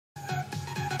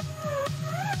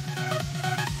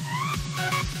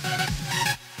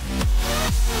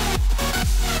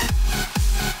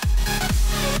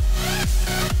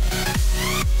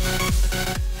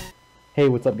Hey,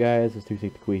 what's up guys? It's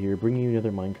TwoSafeTheQuee here, bringing you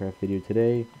another Minecraft video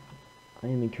today. I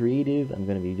am a creative. I'm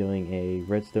going to be doing a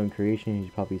redstone creation, as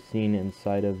you've probably seen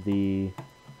inside of the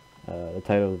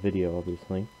title of the video,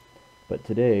 obviously. But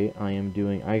today, I am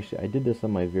doing, I did this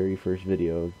on my very first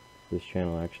video of this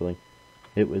channel, actually.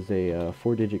 It was a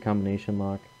 4-digit combination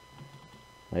lock.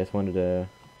 I just wanted to,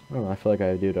 I don't know, I feel like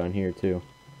I would do it on here too.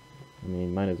 I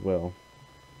mean, might as well.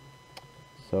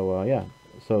 So, yeah.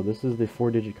 So this is the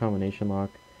 4-digit combination lock.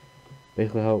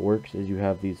 Basically how it works is you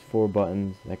have these 4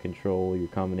 buttons that control your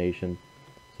combination.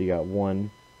 So you got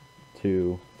 1,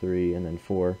 2, 3, and then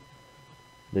 4.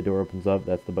 The door opens up,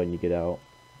 that's the button you get out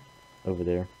over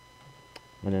there.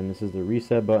 And then this is the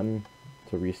reset button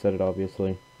to reset it, obviously,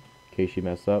 in case you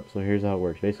mess up. So here's how it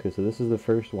works. Basically, so this is the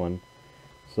first one.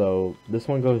 So this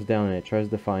one goes down and it tries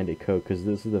to find a code because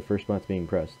this is the first one that's being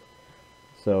pressed.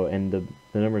 So, and the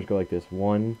numbers go like this.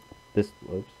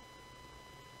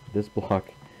 This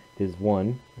block is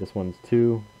 1, this one's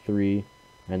 2, 3,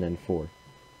 and then 4.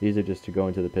 These are just to go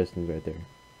into the pistons right there.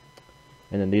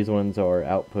 And then these ones are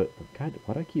output. God,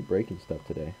 why do I keep breaking stuff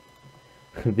today?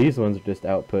 These ones are just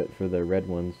output for the red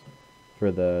ones,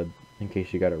 for the, in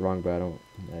case you got it wrong, but you don't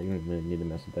really need to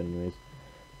mess with that anyways.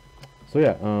 So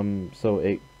yeah,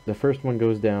 the first one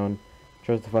goes down,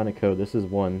 tries to find a code. This is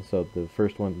 1, so the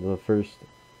first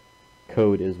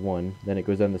code is 1. Then it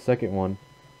goes down the second one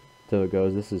till it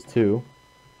goes, this is 2.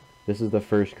 This is the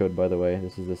first code, by the way.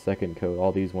 This is the second code.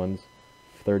 All these ones,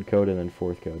 third code, and then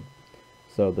fourth code.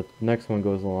 So the next one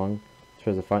goes along,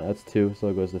 tries to find, that's 2, so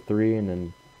it goes to 3, and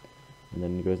then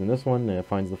it goes in this one, and it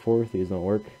finds the fourth. These don't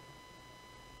work.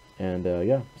 And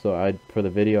yeah, so for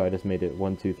the video, I just made it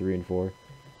 1, 2, 3, and 4.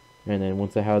 And then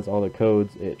once it has all the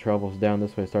codes, it travels down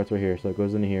this way. It starts right here, so it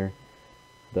goes into here.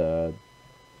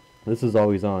 This is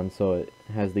always on, so it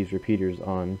has these repeaters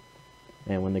on.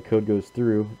 And when the code goes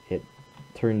through, it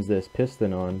turns this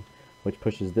piston on, which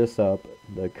pushes this up.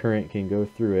 The current can go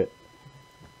through it.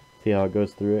 See how it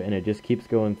goes through it, and it just keeps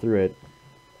going through it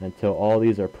until all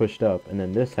these are pushed up, and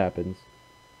then this happens.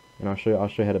 And I'll show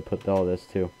you how to put all this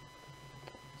too.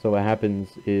 So what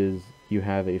happens is you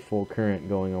have a full current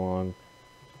going along,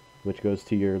 which goes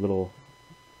to your little,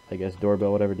 I guess,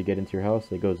 doorbell, whatever, to get into your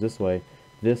house. It goes this way.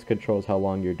 This controls how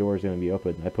long your door is going to be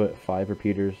open. I put 5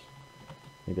 repeaters.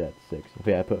 Maybe that's 6.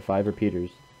 Okay, I put 5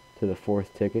 repeaters to the 4th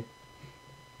tick.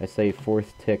 I say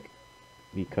 4th tick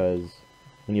because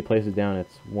when you place it down,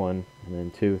 it's 1, and then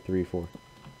 2, 3, 4.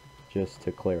 Just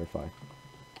to clarify.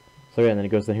 So yeah, and then it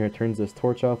goes down here, it turns this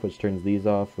torch off, which turns these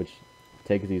off, which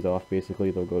takes these off, basically.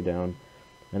 They'll go down.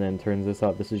 And then turns this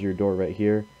off. This is your door right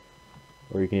here.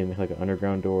 Or you can even make like an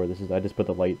underground door. This is, I just put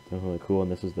the light, really cool,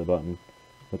 and this is the button,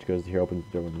 which goes here, opens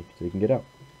the door so you can get out.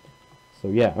 So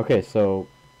yeah, okay, so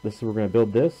this is, we're going to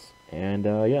build this, and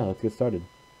yeah, let's get started.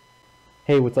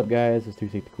 Hey, what's up guys? It's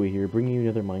TwoSafeTheQuee here, bringing you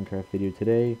another Minecraft video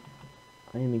today.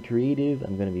 I am a creative.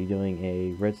 I'm going to be doing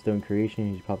a redstone creation,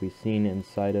 as you've probably seen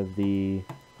inside of the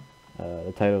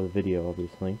title of the video,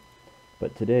 obviously.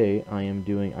 But today, I am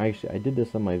doing, I did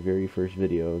this on my very first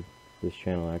video of this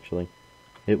channel, actually.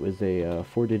 It was a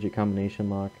 4-digit combination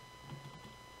lock.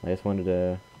 I just wanted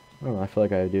to, I don't know, I feel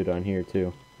like I would do it on here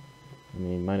too. I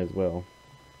mean, might as well.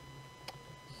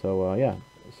 So yeah,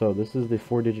 so this is the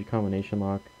 4-digit combination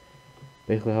lock.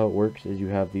 Basically how it works is you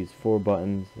have these 4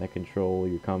 buttons that control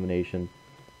your combination.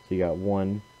 So you got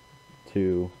 1,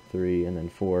 2, 3, and then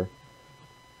 4.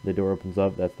 The door opens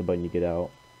up, that's the button you get out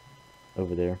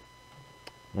over there.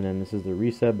 And then this is the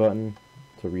reset button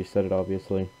to reset it,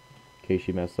 obviously, in case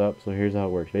you mess up. So here's how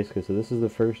it works. Basically, so this is the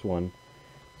first one.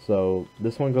 So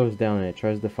this one goes down and it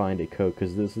tries to find a code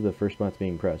because this is the first one that's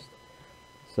being pressed.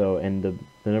 So, and the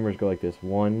numbers go like this.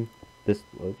 This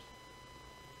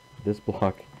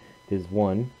block is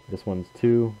 1, this one's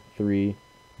 2, 3,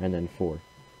 and then 4.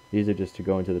 These are just to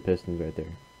go into the pistons right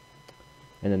there.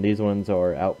 And then these ones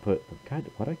are output.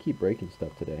 God, why do I keep breaking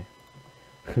stuff today?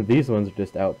 These ones are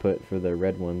just output for the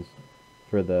red ones,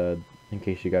 for the, in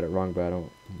case you got it wrong, but you don't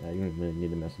really need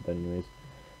to mess with that anyways.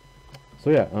 So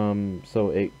yeah,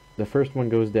 the first one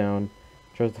goes down,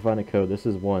 tries to find a code. This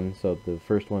is 1, so the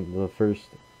first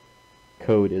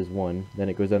code is 1. Then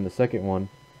it goes down the second one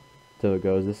till it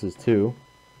goes, this is 2.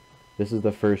 This is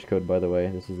the first code, by the way.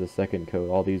 This is the second code.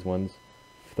 All these ones,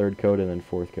 third code, and then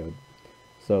fourth code.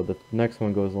 So the next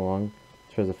one goes along,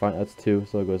 tries to find, that's 2,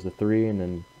 so it goes to 3, and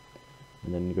then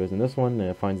it goes in this one, and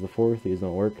it finds the fourth. These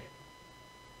don't work.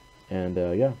 And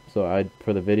yeah, so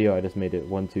for the video, I just made it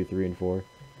 1, 2, 3, and 4.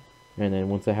 And then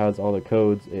once it has all the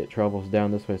codes, it travels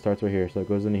down this way. It starts right here, so it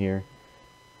goes into here.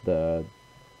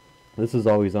 This is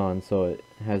always on, so it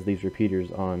has these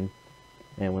repeaters on.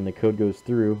 And when the code goes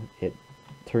through, it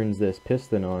turns this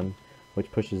piston on,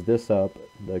 which pushes this up.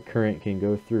 The current can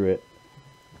go through it.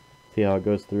 See how it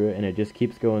goes through it? And it just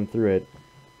keeps going through it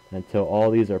until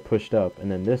all these are pushed up,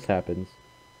 and then this happens.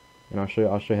 And I'll show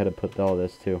you how to put all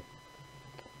this too.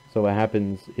 So what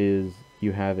happens is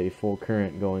you have a full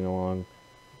current going along,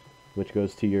 which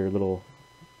goes to your little,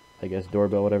 I guess,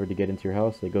 doorbell, whatever, to get into your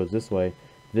house. It goes this way.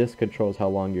 This controls how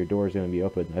long your door is going to be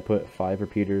open. I put 5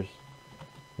 repeaters.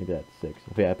 Maybe that's 6.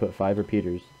 Okay, I put 5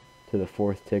 repeaters to the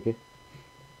 4th tick.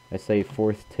 I say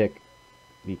 4th tick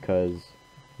because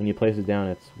when you place it down,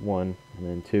 it's 1, and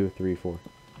then 2, 3, 4.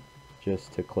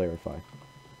 Just to clarify.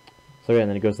 So yeah, and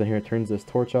then it goes down here, turns this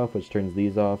torch off, which turns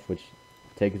these off, which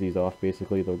takes these off,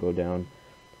 basically. They'll go down.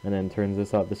 And then turns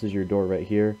this off. This is your door right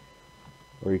here.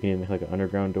 Or you can even make like an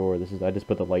underground door. This is, I just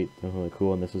put the light, really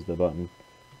cool, and this is the button,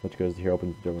 which goes here,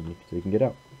 opens the door so you can get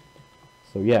out.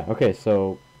 So yeah, okay,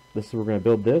 so this is, we're going to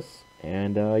build this,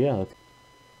 and yeah,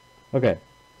 okay,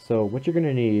 so what you're going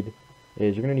to need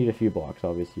is, you're going to need a few blocks,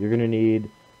 obviously. You're going to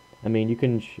need, I mean, you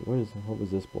can, what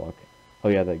was this block? Oh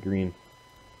yeah, that green,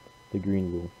 the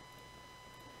green wool.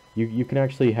 You can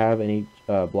actually have any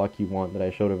block you want that I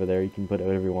showed over there. You can put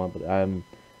whatever you want, but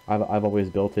I've always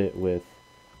built it with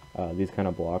these kind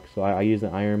of blocks. So I use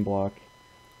an iron block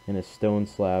and a stone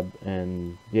slab,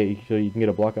 and yeah, so you can get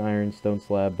a block of iron, stone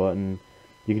slab, button.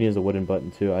 You can use a wooden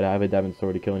button too. I have a diamond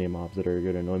sword to kill any mobs that are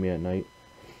going to annoy me at night.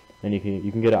 And you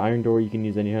can get an iron door. You can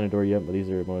use any kind of door you have, but these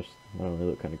are most, I don't know, they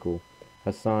look kind of cool.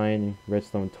 A sign,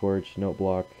 redstone torch, note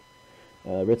block,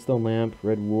 redstone lamp,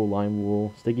 red wool, lime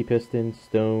wool, sticky piston,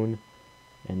 stone,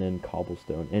 and then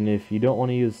cobblestone. And if you don't want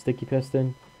to use sticky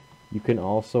piston, you can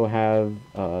also have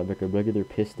like a regular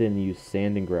piston and use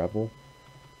sand and gravel.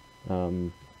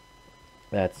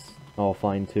 That's all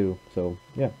fine too. So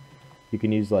yeah, you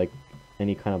can use like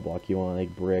any kind of block you want,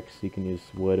 like bricks. You can use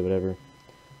wood,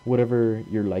 whatever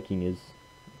your liking is.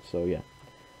 So yeah.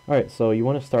 All right. So you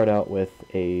want to start out with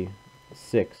a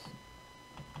 6,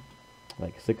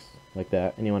 like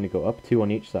that, and you want to go up 2 on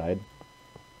each side,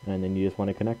 and then you just want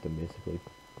to connect them basically.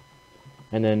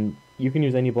 And then you can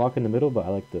use any block in the middle, but I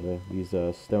like these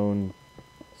stone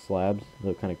slabs. They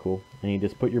look kind of cool. And you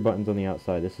just put your buttons on the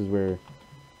outside. This is where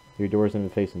your door's going to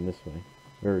be facing this way,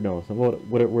 or no, so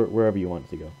wherever you want it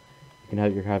to go. You can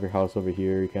have your house over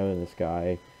here. You can have it in the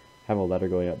sky, have a ladder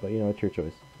going up, but you know, it's your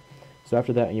choice. So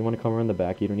after that, you want to come around the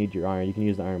back. You don't need your iron. You can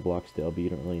use the iron block still, but you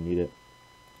don't really need it.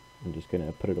 I'm just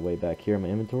gonna put it away back here in my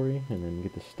inventory, and then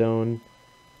get the stone.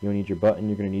 You don't need your button.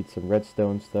 You're gonna need some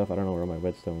redstone stuff. I don't know where my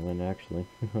redstone went actually.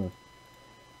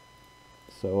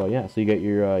 So yeah, so you get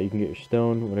your you can get your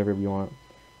stone, whatever you want.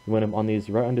 You want them on these,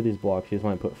 right under these blocks. You just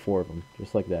want to put 4 of them,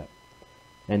 just like that.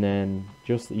 And then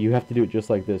you have to do it just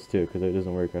like this too, because it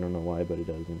doesn't work. I don't know why, but it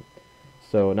doesn't.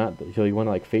 So so you want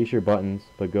to like face your buttons,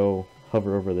 but go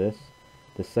hover over this.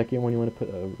 The second one you want to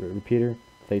put a repeater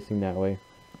facing that way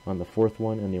on the 4th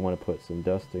one, and you want to put some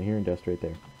dust here and dust right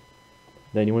there.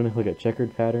 Then you want to look at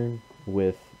checkered pattern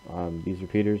with these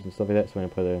repeaters and stuff like that. So I'm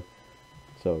going to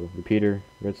put repeater,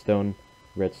 redstone,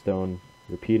 redstone,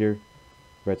 repeater,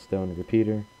 redstone,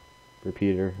 repeater,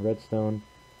 repeater, redstone,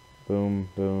 boom,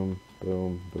 boom,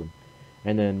 boom, boom.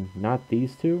 And then not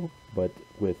these 2, but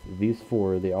with these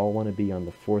 4, they all want to be on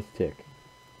the 4th tick.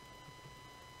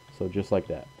 So just like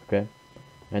that, okay?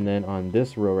 And then on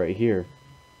this row right here,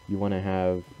 you want to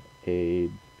have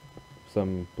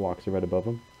some blocks right above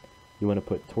them. You want to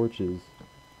put torches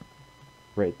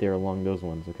right there along those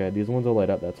ones, okay? These ones will light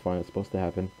up, that's fine, it's supposed to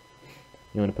happen.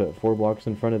 You want to put 4 blocks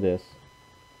in front of this.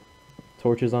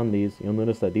 Torches on these. You'll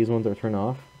notice that these ones are turned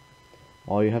off.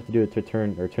 All you have to do is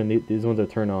these ones are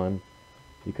turned on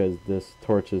because this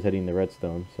torch is hitting the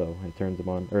redstone, so it turns them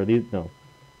on. Or these, no.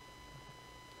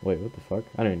 Wait, what the fuck?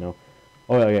 I don't even know.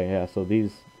 Oh yeah. So the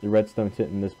redstone's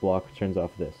hitting this block, which turns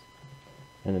off this.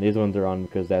 And then these ones are on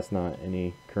because that's not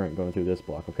any current going through this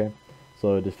block, okay?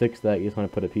 So to fix that, you just want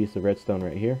to put a piece of redstone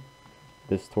right here.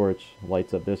 This torch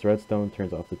lights up this redstone,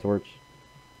 turns off the torch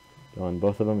on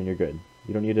both of them, and you're good.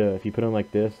 You don't need to, if you put them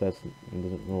like this, that's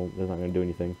not going to do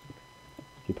anything.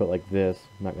 If you put like this,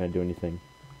 not going to do anything.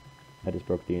 I just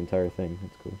broke the entire thing.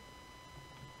 That's cool.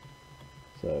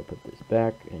 So put this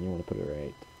back, and you want to put it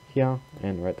right here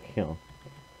and right here.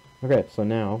 Okay, so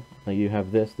now you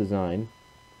have this design.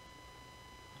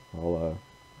 I'll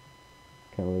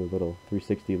kind of a little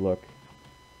 360 look.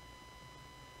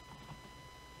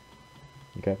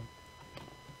 Okay.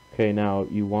 Okay, now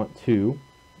you want to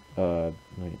let's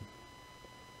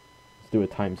do a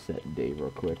time set day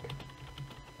real quick.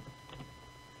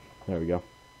 There we go.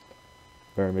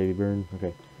 Burn, baby, burn.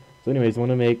 Okay. So anyways, you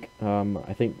want to make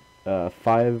I think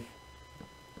 5.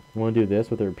 You want to do this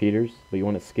with the repeaters, but you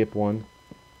want to skip one.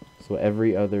 So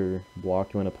every other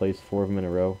block you want to place 4 of them in a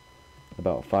row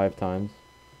about 5 times.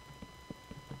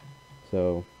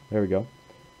 So there we go.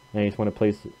 And you just want to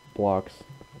place blocks,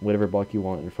 whatever block you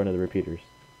want, in front of the repeaters.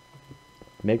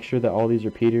 Make sure that all these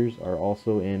repeaters are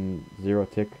also in 0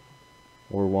 tick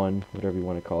or 1, whatever you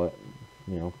want to call it.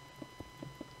 You know,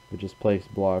 but just place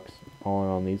blocks all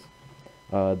on these.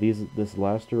 This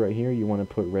last right here, you want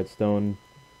to put redstone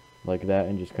like that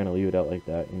and just kind of leave it out like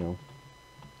that, you know.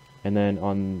 And then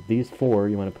on these 4,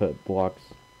 you want to put blocks,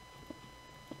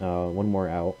 one more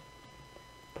out.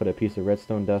 Put a piece of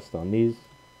redstone dust on these,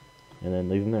 and then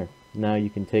leave them there. Now you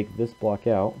can take this block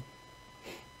out,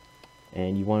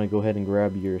 and you want to go ahead and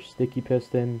grab your sticky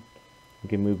piston. You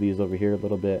can move these over here a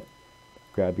little bit.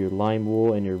 Grab your lime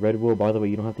wool and your red wool. By the way,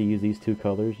 you don't have to use these 2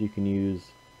 colors. You can use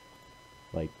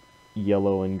like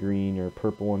yellow and green or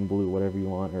purple and blue, whatever you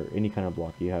want, or any kind of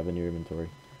block you have in your inventory.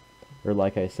 Or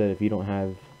like I said, if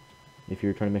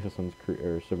you're trying to make this on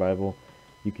survival,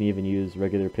 you can even use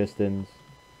regular pistons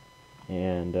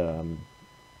and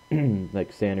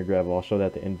like sand or gravel. I'll show that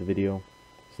at the end of the video,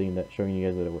 showing you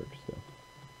guys that it works.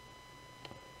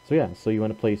 So yeah, so you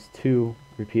want to place 2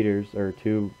 repeaters, or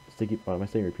 2 sticky, what am I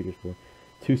saying repeaters for?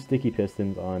 2 sticky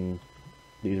pistons on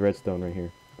these redstone right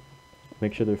here.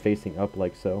 Make sure they're facing up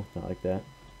like so, not like that.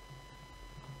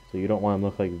 So you don't want them to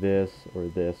look like this or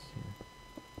this.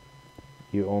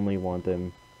 You only want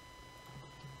them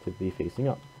to be facing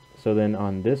up. So then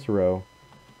on this row,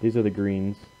 these are the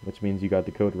greens, which means you got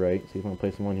the code right, so you want to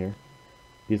place them on here.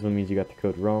 These one means you got the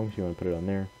code wrong, so you want to put it on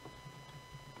there.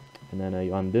 And then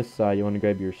on this side, you want to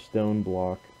grab your stone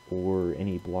block or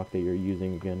any block that you're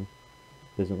using. Again,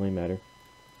 doesn't really matter.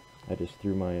 I just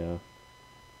threw my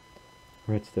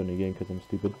redstone again because I'm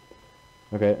stupid.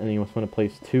 Okay, and then you just want to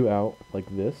place 2 out like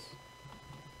this.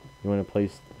 You want to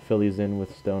fill these in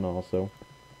with stone also.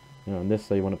 And on this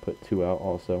side, you want to put 2 out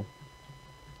also.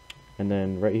 And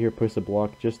then right here, push a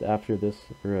block just after this,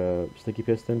 or sticky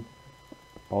piston,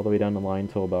 all the way down the line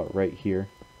till about right here.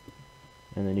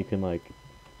 And then you can like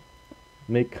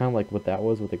make kind of like what that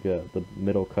was with like the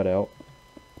middle cut out,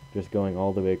 just going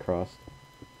all the way across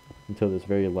until this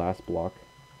very last block,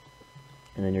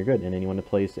 and then you're good. And then you want to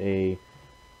place a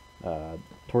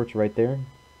torch right there,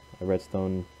 a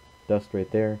redstone dust right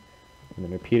there, and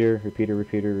then repeater,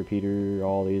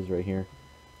 all these right here.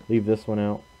 Leave this one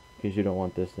out because you don't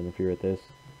want this to interfere with this.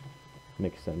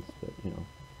 Makes sense, but you know.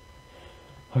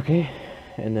 Okay,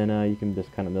 and then you can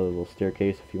just kind of build a little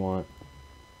staircase if you want.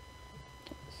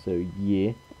 So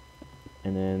yeah,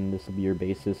 and then this will be your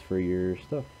basis for your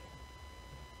stuff.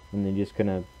 And then just kind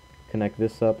of connect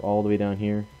this up all the way down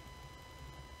here.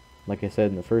 Like I said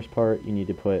in the first part, you need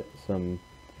to put some,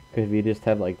 because if you just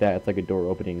have like that, it's like a door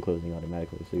opening and closing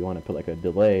automatically. So you want to put like a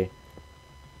delay.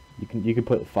 You can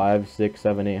put 5, 6,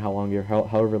 7, 8,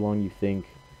 however long you think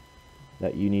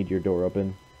that you need your door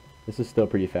open. This is still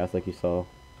pretty fast, like you saw.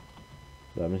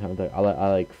 So I'm just I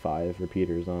like 5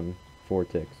 repeaters on 4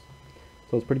 ticks,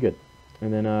 so it's pretty good.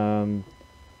 And then I'm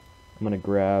gonna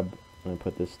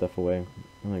put this stuff away.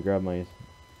 I'm gonna grab my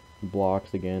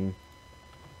blocks again,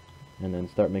 and then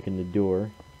start making the door.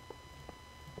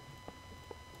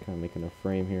 Kind of making a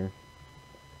frame here.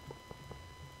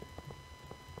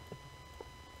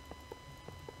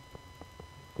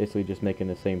 Basically just making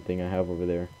the same thing I have over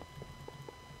there.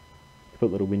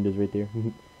 Put little windows right there. So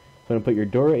I'm gonna put your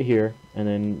door right here, and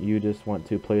then you just want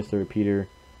to place the repeater.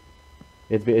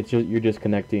 It's just, you're just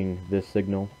connecting this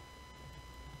signal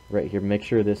right here. Make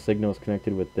sure this signal is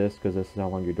connected with this, because this is how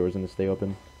long your door's gonna stay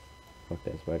open. Fuck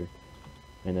that spider.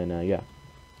 And then yeah,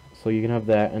 so you can have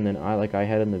that. And then like I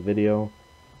had in the video,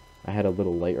 I had a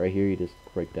little light right here. You just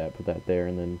break that, put that there,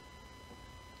 and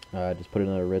then just put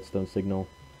another redstone signal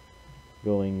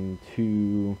going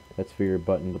to, that's for your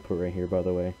button to put right here, by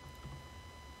the way,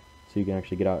 so you can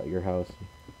actually get out of your house.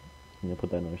 And you'll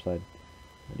put that on the other side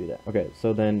and do that. Okay,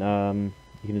 so then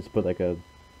you can just put like put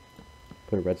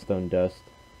a redstone dust,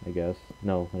 I guess.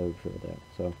 No, I never prefer that.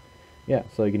 So yeah,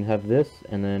 so you can have this,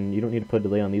 and then you don't need to put a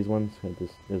delay on these ones, because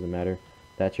this doesn't matter.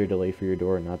 That's your delay for your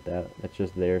door, not that. That's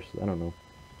just there, so I don't know.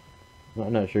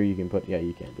 I'm not sure you can put, yeah,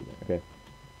 you can do that.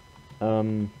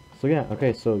 Okay. So yeah,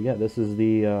 okay, so yeah, this is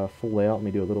the full layout. Let me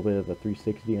do a little bit of a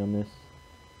 360 on this.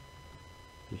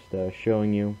 Just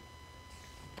showing you.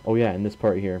 Oh yeah, and this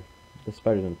part here. This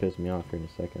spider's gonna piss me off here in a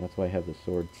second. That's why I have this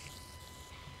sword.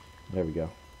 There we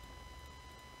go.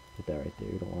 Put that right there.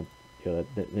 You don't want, you know,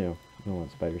 you don't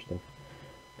want spider stuff.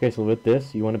 Okay, so with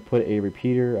this, you want to put a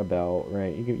repeater about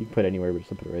right. You can put it anywhere, but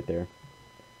just put it right there.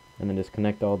 And then just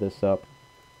connect all this up.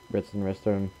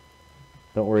 Redstone.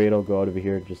 Don't worry, it'll go out over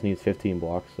here. It just needs 15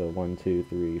 blocks. So 1, 2,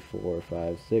 3, 4,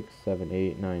 5, 6, 7,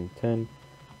 8, 9, 10,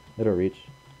 It'll reach.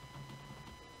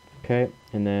 Okay,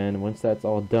 and then once that's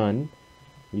all done,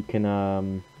 you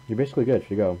can, you're basically good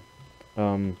to go.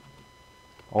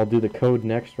 I'll do the code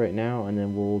next right now, and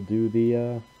then we'll do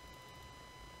the,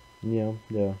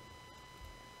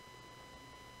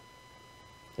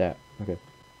 that. Okay.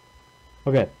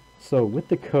 Okay, so with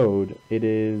the code, I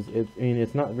mean,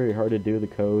 it's not very hard to do the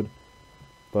code,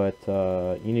 but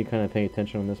you need to kind of pay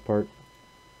attention on this part.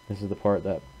 This is the part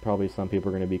that probably some people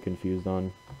are going to be confused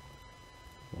on.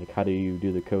 Like, how do you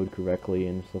do the code correctly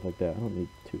and stuff like that. I don't need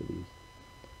 2 of these.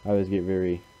 I always get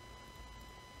very...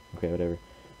 Okay, whatever.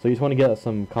 So you just want to get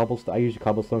some cobblestone. I use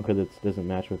cobblestone because it doesn't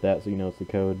match with that, so you know it's the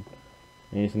code.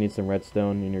 And you just need some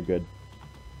redstone, and you're good.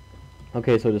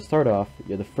 Okay, so to start off,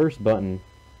 yeah, the first button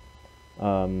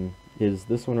is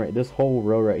this one right. This whole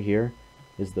row right here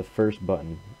is the first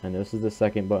button, and this is the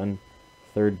second button,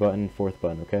 third button, fourth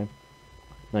button. Okay.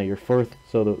 Now your fourth.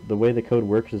 So the way the code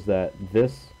works is that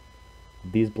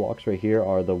these blocks right here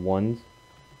are the 1s.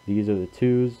 These are the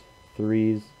 2s,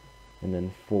 3s, and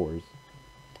then 4s.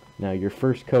 Now your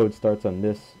first code starts on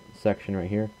this section right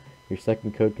here. Your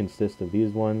second code consists of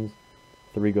these ones,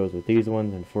 3 goes with these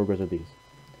ones, and 4 goes with these.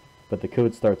 But the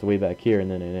code starts way back here, and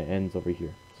then it ends over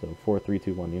here. So 4, 3,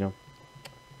 2, 1, you know?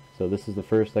 So this is the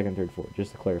first, second, third, fourth,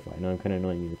 just to clarify. I know I'm kind of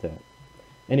annoying you with that.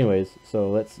 Anyways, so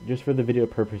let's, just for the video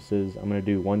purposes, I'm going to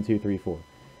do 1, 2, 3, 4.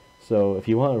 So if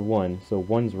you want a 1, so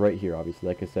 1's right here, obviously,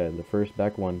 like I said, the first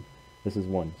back 1, this is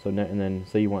 1. So and then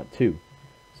say you want 2.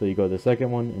 So you go to the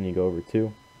second one, and you go over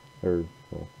 2, or,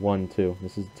 well, 1, 2,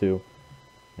 this is 2.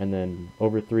 And then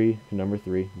over 3 to number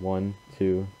 3, 1,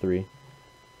 2, 3.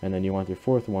 And then you want your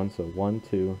fourth one, so 1,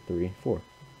 2, 3, 4.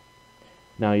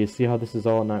 Now you see how this is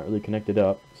all not really connected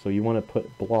up, so you want to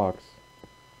put blocks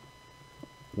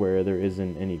where there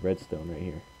isn't any redstone right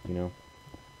here, you know?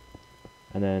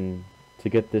 And then to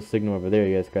get this signal over there,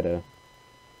 you guys gotta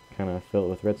kind of fill it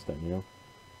with redstone, you know?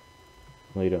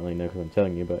 Well, you don't really know because I'm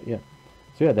telling you, but yeah.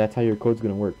 So yeah, that's how your code's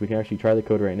gonna work. We can actually try the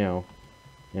code right now,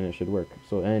 and it should work.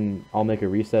 So, and I'll make a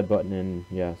reset button, and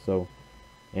yeah, so,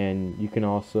 and you can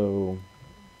also,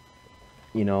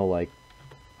 you know, like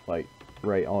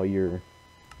write all your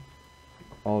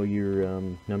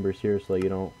numbers here so you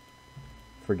don't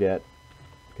forget,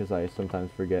 because I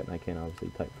sometimes forget and I can't obviously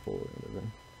type full or whatever.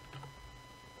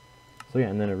 So yeah,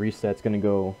 and then a reset's gonna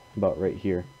go about right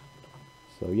here.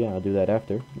 So yeah, I'll do that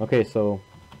after. Okay, so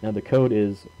now the code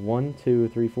is 1, 2,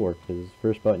 3, 4, because it's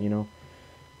first button, you know.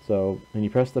 So when you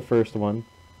press the first one,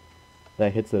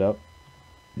 that hits it up,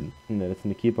 and then it's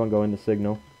gonna keep on going to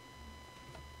signal.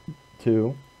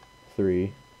 2,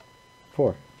 3,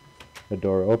 4. The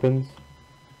door opens.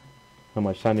 How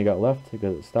much time you got left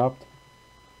because it stopped,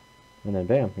 and then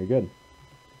bam, you're good.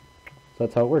 So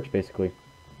that's how it works basically.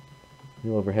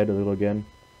 You'll overhead a little again.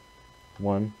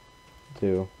 1,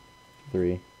 2,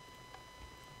 3,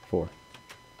 4.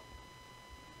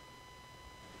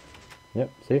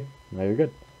 Yep, see? Now you're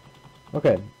good.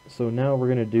 Okay, so now we're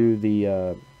gonna do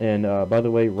the by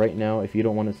the way, right now, if you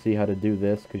don't want to see how to do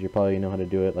this, because you probably know how to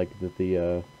do it, like the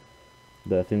thing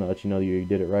that lets you know that you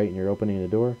did it right and you're opening the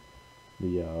door,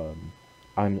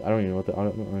 I don't even know what I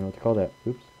don't know what to call that.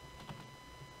 Oops.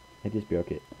 I'd just be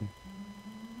okay.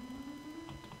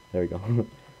 There we go.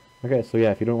 Okay, so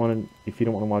yeah, if you don't want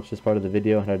to watch this part of the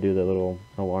video, how to do the little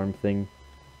alarm thing,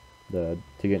 to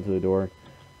get into the door,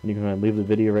 you can leave the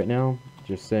video right now.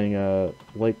 Just saying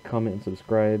like, comment, and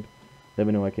subscribe. Let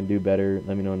me know what I can do better.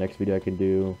 Let me know next video I can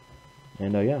do.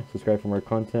 And yeah, subscribe for more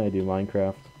content. I do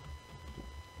Minecraft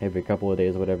every couple of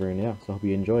days or whatever. And yeah, so I hope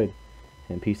you enjoyed.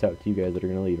 And peace out to you guys that are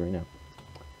going to leave right now.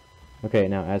 Okay,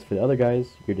 now as for the other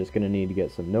guys, you're just going to need to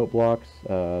get some note blocks,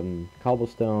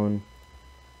 cobblestone.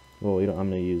 Well, I'm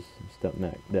going to use that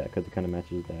because it kind of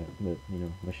matches that. But, you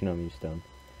know, I should know I'm going to use stone.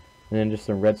 And then just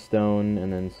some redstone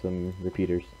and then some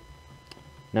repeaters.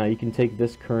 Now you can take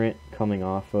this current coming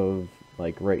off of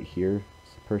like right here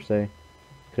per se,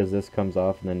 because this comes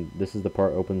off and then this is the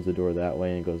part opens the door that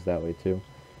way and it goes that way too.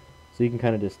 So you can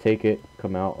kind of just take it,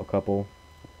 come out a couple,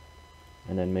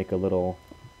 and then make a little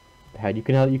pad. You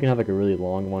can have like a really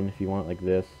long one if you want, like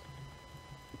this.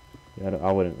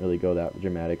 I wouldn't really go that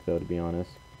dramatic though, to be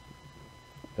honest,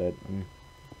 but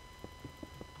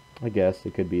I guess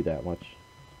it could be that much.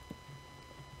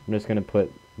 I'm just gonna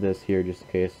put this here just in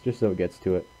case, just so it gets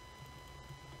to it.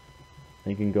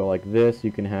 And you can go like this.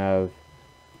 You can have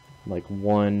like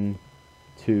 1,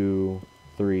 2,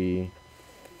 3,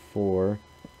 4,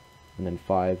 and then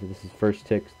 5. This is first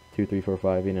tick 2, 3, 4,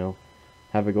 5. You know,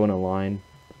 have it go in a line,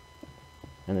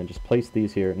 and then just place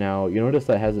these here. Now you notice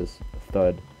that has this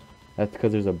thud. That's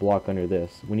because there's a block under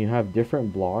this. When you have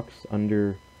different blocks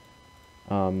under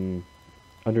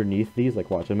underneath these. Like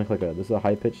watch, I make like a, this is a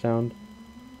high pitch sound,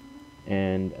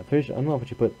 and I don't know if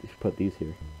you put these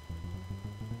here.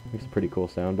 Makes a pretty cool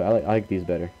sound, but I like these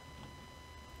better.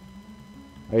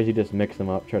 I usually just mix them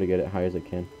up, try to get it high as I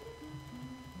can.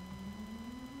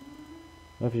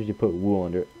 I usually put wool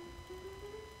under it.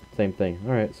 Same thing.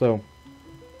 Alright, so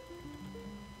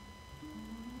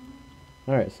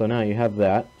now you have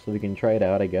that, so we can try it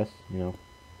out, I guess, you know.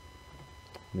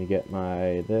 Let me get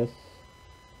my this.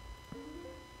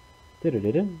 So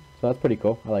that's pretty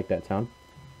cool. I like that sound.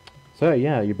 So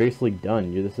yeah, you're basically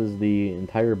done. This is the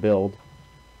entire build.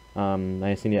 I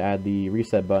just need to add the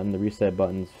reset button. The reset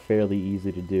button's fairly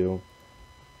easy to do.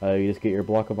 You just get your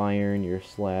block of iron, your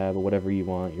slab, or whatever you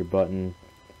want, your button,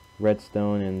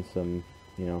 redstone, and some,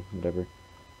 you know, whatever.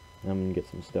 I'm gonna get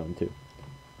some stone too.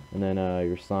 And then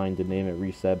your sign to name it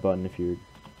reset button if you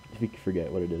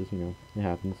forget what it is, you know, it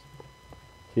happens.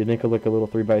 So you make a little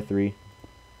 3x3.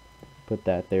 Put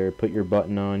that there. Put your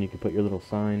button on. You can put your little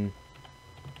sign.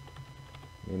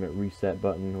 Name it reset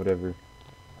button, whatever.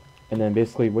 And then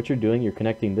basically what you're doing, you're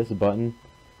connecting this button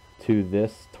to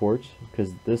this torch,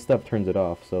 because this stuff turns it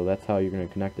off, so that's how you're going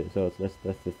to connect it. So that's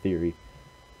the theory.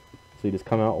 So you just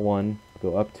come out one,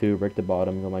 go up two, break the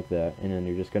bottom, go like that, and then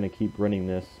you're just going to keep running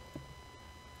this.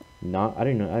 I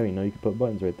didn't know you could put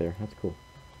buttons right there. That's cool.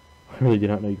 I really did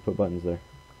not know you could put buttons there.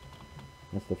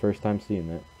 That's the first time seeing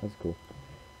that. That's cool.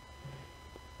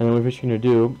 And then what you're going to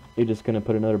do, you're just going to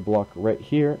put another block right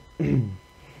here.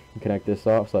 Connect this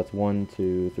off, so that's 1,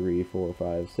 2, 3, 4,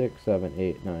 5, 6, 7,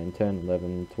 8, 9, 10,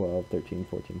 11, 12, 13,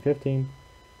 14, 15.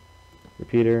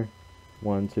 Repeater.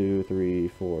 1, 2, 3,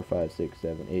 4, 5, 6,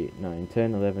 7, 8, 9,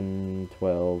 10, 11,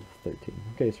 12, 13.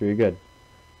 Okay, so you're good.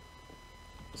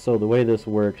 So the way this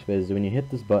works is when you hit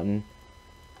this button,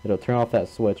 it'll turn off that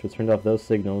switch, which turns off those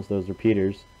signals, those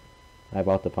repeaters. I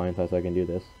bought the pine so I can do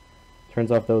this.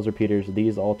 Turns off those repeaters.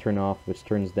 These all turn off, which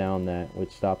turns down that,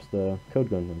 which stops the code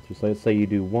going through. So let's say you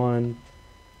do 1,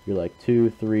 you're like 2,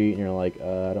 3, and you're like,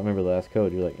 I don't remember the last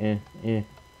code. You're like,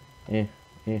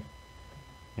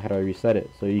 How do I reset it?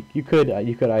 So you could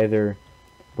either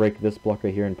break this block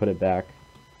right here and put it back,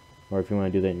 or if you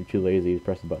want to do that and you're too lazy, just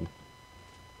press the button.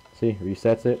 See,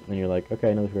 resets it, and you're like,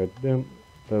 okay, another code. Boom,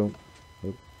 boom,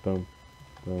 boom, boom,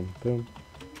 boom, boom.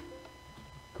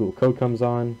 Cool. Code comes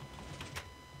on.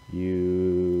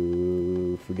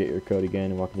 You forget your code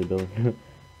again and walk into the building.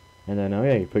 And then, oh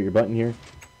yeah, you put your button here.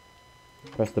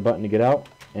 Press the button to get out,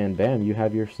 and bam, you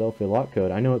have yourself a lock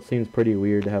code. I know it seems pretty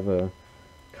weird to have a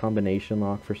combination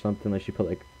lock for something unless you put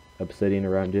like obsidian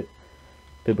around it.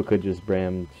 People could just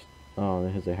oh,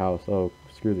 it has a house. Oh,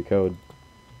 screw the code.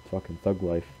 Fucking thug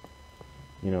life.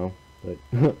 You know,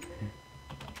 but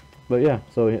but yeah,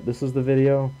 so this is the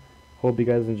video. Hope you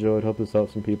guys enjoyed. Hope this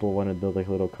helps some people want to build like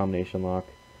a little combination lock.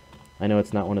 I know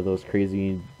it's not one of those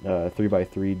crazy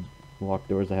 3x3 lock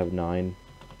doors. I have 9,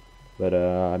 but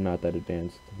I'm not that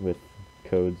advanced with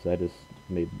codes. I just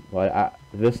made, well,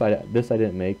 this I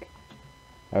didn't make.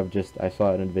 I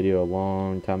saw it in a video a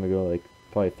long time ago, like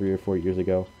probably 3 or 4 years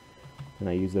ago, and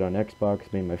I used it on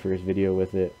Xbox. Made my first video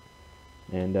with it,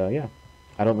 and yeah,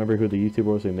 I don't remember who the YouTuber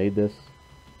was who made this,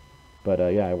 but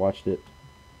yeah, I watched it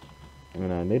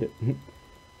and I made it.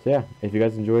 So yeah, if you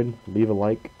guys enjoyed, leave a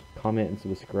like, comment, and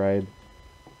subscribe.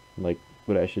 Like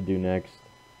what I should do next.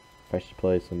 If I should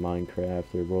play some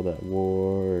Minecraft or World at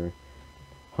War or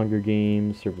Hunger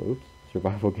Games,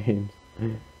 survival games,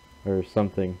 or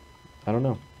something. I don't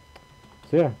know.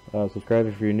 So yeah, subscribe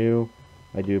if you're new.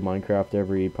 I do Minecraft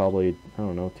every probably, I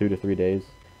don't know, 2 to 3 days.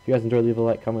 If you guys enjoyed, leave a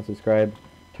like, comment, subscribe.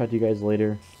 Talk to you guys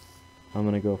later. I'm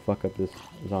gonna go fuck up this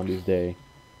zombies day,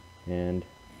 and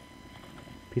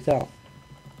peace out.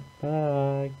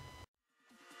 Bye.